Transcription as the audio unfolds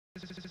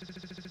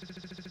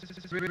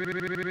Look,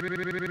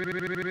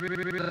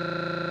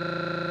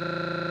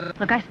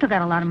 I still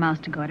got a lot of miles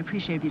to go. I'd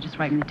appreciate if you just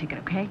write me the ticket,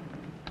 okay?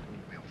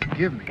 Well,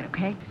 forgive me.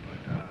 Okay?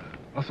 But,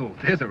 also,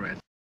 there's a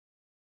rest.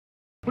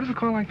 What does a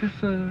car like this,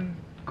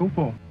 go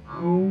for?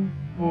 Go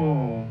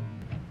for?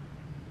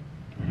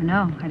 I don't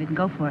know. I didn't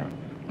go for it.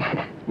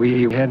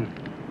 We heading?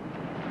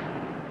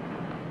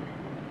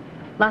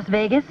 Las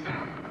Vegas?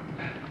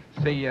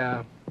 Say,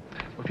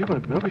 if you're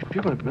gonna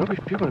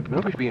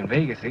be in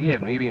Vegas,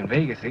 maybe in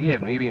Vegas,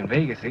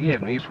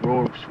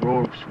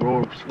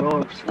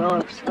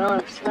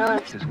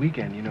 this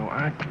weekend, you know,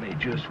 I may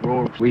just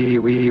roll. Thanks for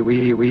eating.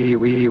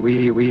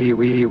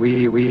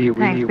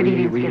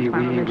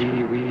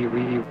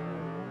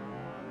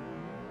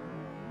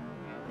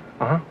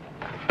 Uh-huh.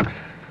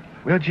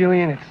 Well,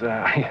 Jillian, it's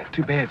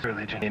too bad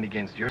religion ain't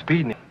against your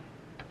speeding.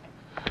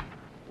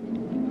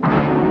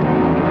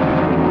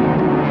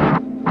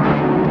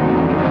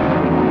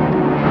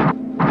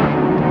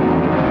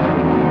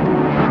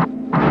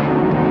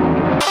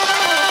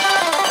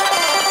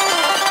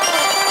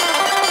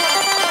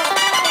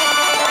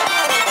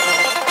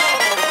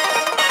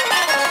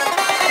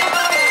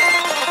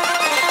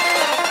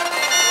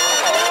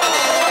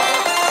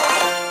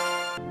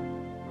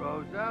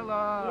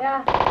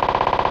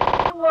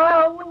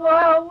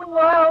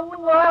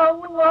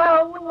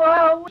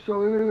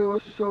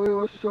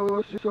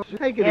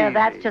 Yeah,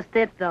 that's just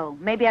it, though.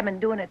 Maybe I've been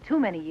doing it too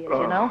many years,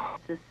 you know?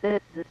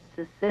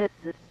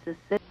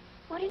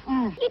 What are you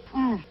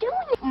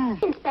doing,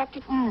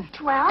 Inspector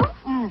 12?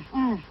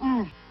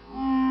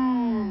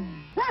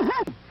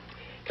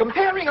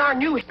 Comparing our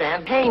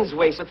newsstand Haynes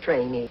waste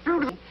training.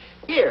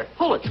 Here,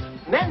 pull it.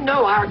 Men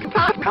know our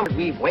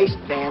weave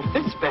waistband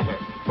fits better.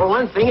 For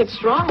one thing, it's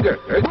stronger.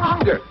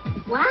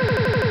 Wow.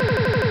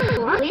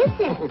 What is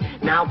it?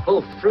 Now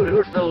pull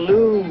through the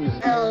looms.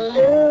 The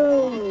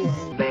looms.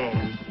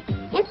 Band.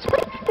 It's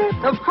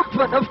Of course,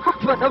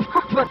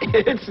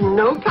 it's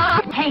no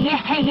cotton. Hey.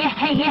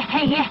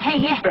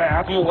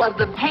 What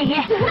the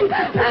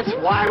That's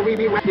why we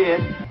be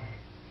kid.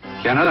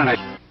 Can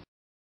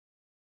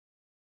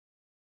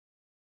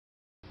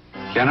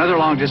other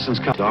long-distance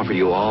companies offer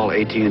you all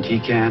AT&T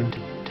can?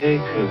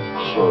 Take a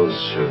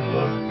closer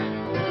look.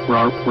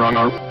 Wrong.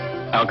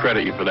 I'll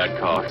credit you for that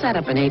call. Set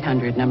up an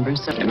 800 number.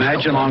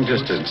 Imagine long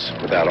distance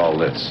without all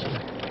this.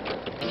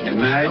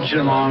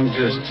 Imagine long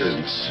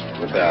distance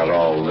without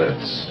all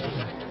this.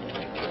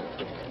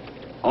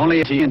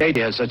 Only AT&T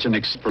has such an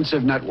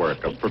extensive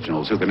network of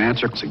professionals who can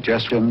answer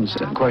suggestions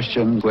and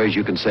questions, ways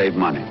you can save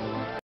money.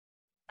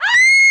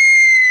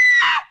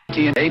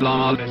 AT&T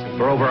long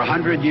for over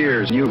 100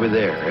 years. You were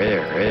there,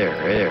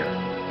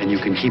 and you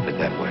can keep it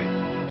that way.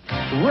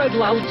 Red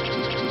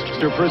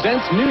Lobster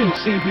presents new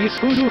CB's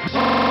Voodoo.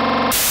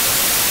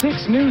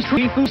 6 new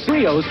seafood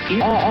trios.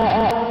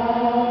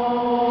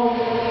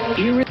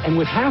 And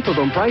with half of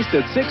them priced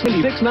at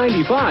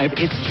 $6.95,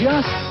 it's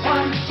just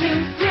 1,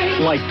 2, 3.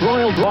 like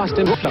broiled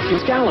Boston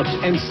scallops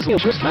and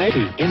just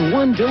 90 in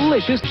one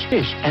delicious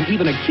dish, and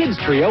even a kids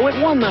trio at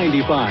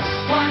 $1.95. 1,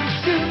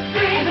 2,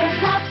 3.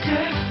 Red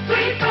Lobster,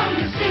 free from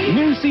the sea.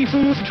 New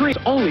seafood treats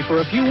only for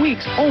a few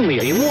weeks. Only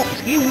a long.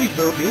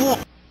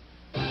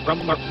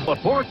 From the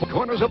 4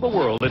 corners of the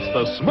world, it's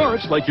the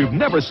Smurfs like you've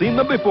never seen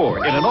them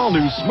before in an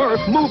all-new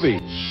Smurf movie.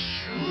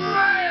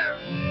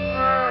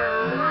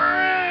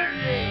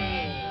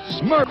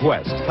 Smurf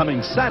Quest,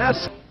 coming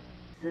Saturday.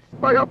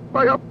 Buy up.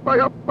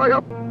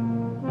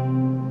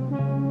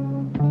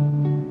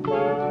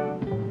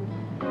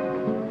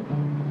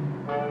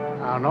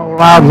 Now, no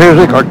loud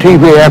music or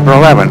TV after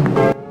 11.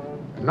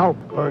 No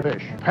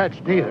fish,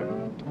 pets neither.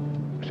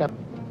 Except,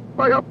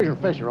 buy up, your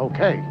fish are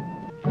okay.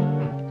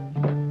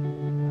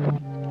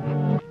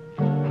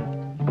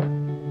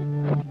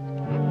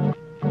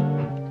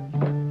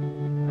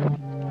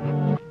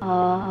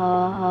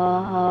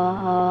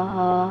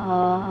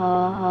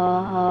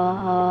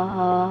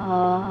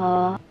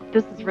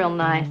 This is real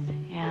nice,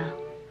 yeah.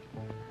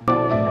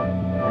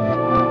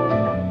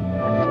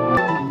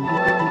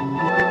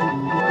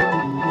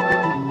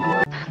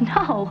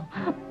 No.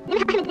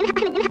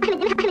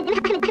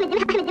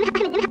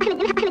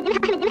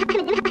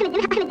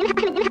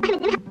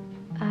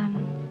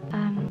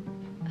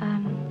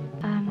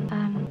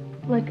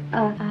 Look,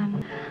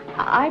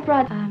 I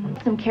brought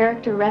some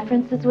character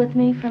references with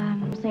me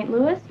from St.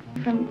 Louis,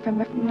 from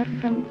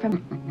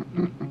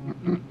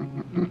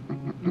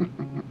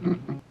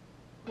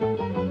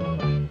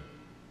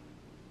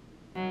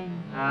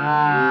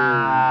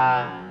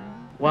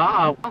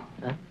Wow.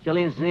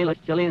 Jillian Zeela.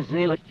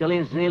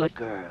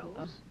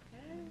 Girls.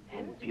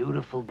 And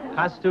beautiful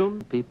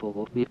costume. People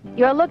will be...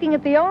 You're looking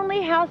at the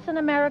only house in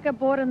America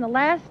bought in the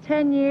last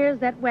 10 years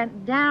that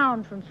went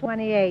down from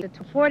 28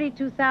 to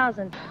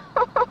 42,000.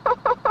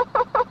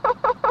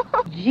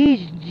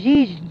 Geez.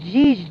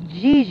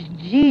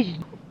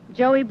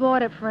 Joey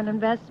bought it for an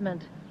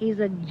investment. He's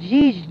a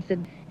geez.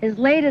 His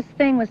latest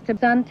thing was to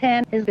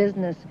suntan his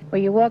business,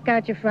 where you walk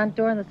out your front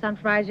door and the sun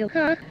fries you.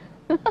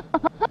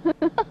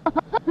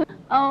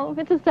 Oh,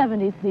 it's a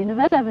 77.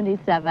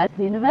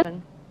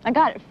 I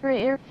got it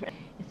free.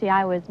 See,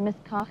 I was Miss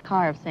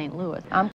Car of St. Louis. I'm